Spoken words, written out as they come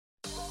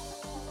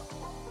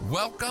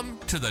Welcome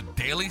to the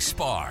Daily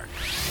Spark,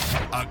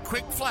 a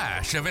quick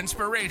flash of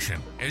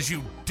inspiration as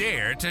you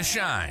dare to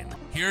shine.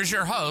 Here's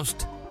your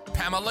host,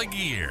 Pamela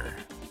Gear.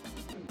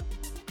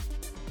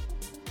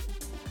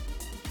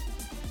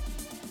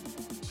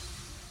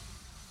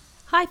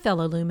 Hi,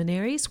 fellow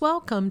luminaries.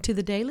 Welcome to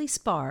the Daily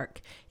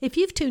Spark. If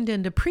you've tuned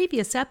into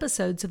previous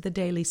episodes of the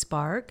Daily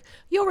Spark,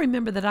 you'll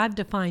remember that I've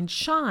defined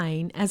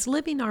shine as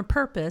living our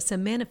purpose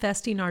and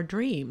manifesting our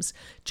dreams.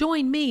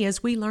 Join me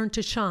as we learn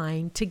to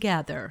shine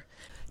together.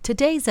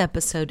 Today's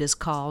episode is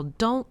called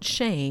Don't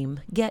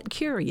Shame, Get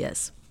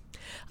Curious.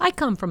 I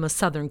come from a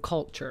Southern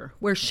culture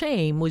where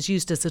shame was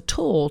used as a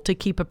tool to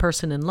keep a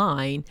person in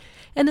line,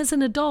 and as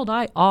an adult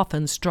I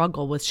often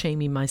struggle with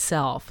shaming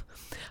myself.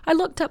 I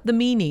looked up the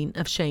meaning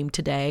of shame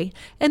today,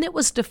 and it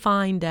was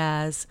defined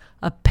as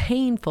a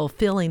painful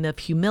feeling of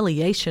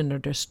humiliation or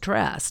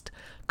distress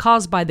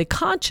caused by the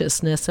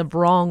consciousness of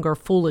wrong or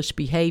foolish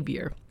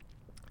behavior.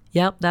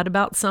 Yep, that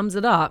about sums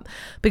it up,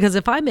 because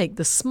if I make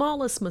the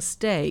smallest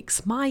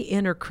mistakes, my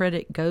inner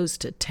critic goes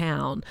to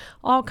town,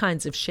 all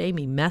kinds of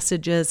shaming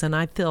messages, and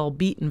I feel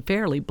beaten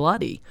fairly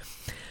bloody.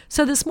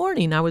 So this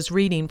morning I was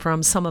reading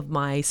from some of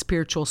my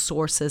spiritual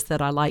sources that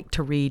I like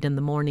to read in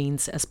the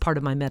mornings as part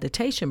of my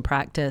meditation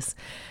practice,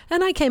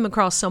 and I came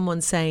across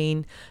someone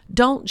saying,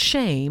 "Don't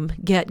shame,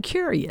 get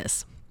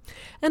curious."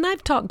 And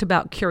I've talked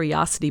about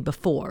curiosity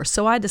before,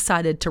 so I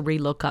decided to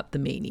relook up the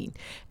meaning.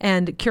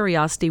 And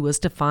curiosity was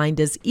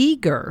defined as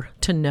eager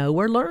to know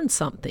or learn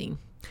something.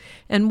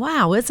 And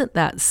wow, isn't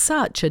that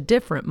such a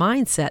different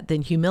mindset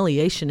than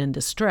humiliation and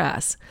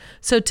distress?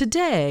 So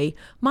today,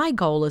 my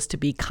goal is to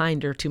be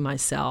kinder to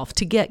myself,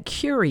 to get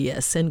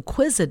curious,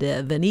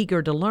 inquisitive, and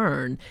eager to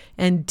learn,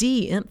 and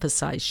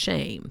de-emphasize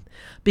shame.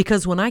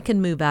 Because when I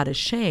can move out of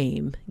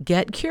shame,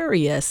 get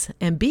curious,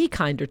 and be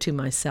kinder to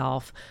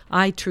myself,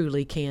 I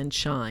truly can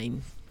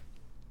shine.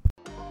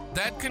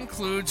 That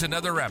concludes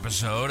another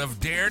episode of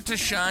Dare to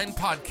Shine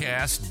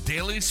Podcast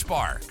Daily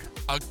Spark.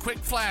 A quick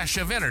flash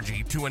of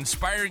energy to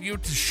inspire you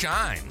to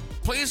shine.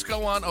 Please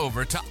go on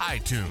over to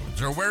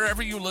iTunes or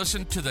wherever you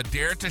listen to the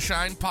Dare to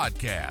Shine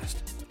podcast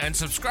and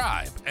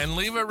subscribe and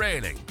leave a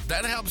rating.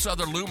 That helps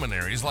other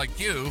luminaries like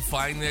you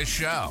find this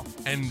show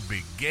and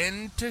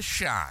begin to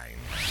shine.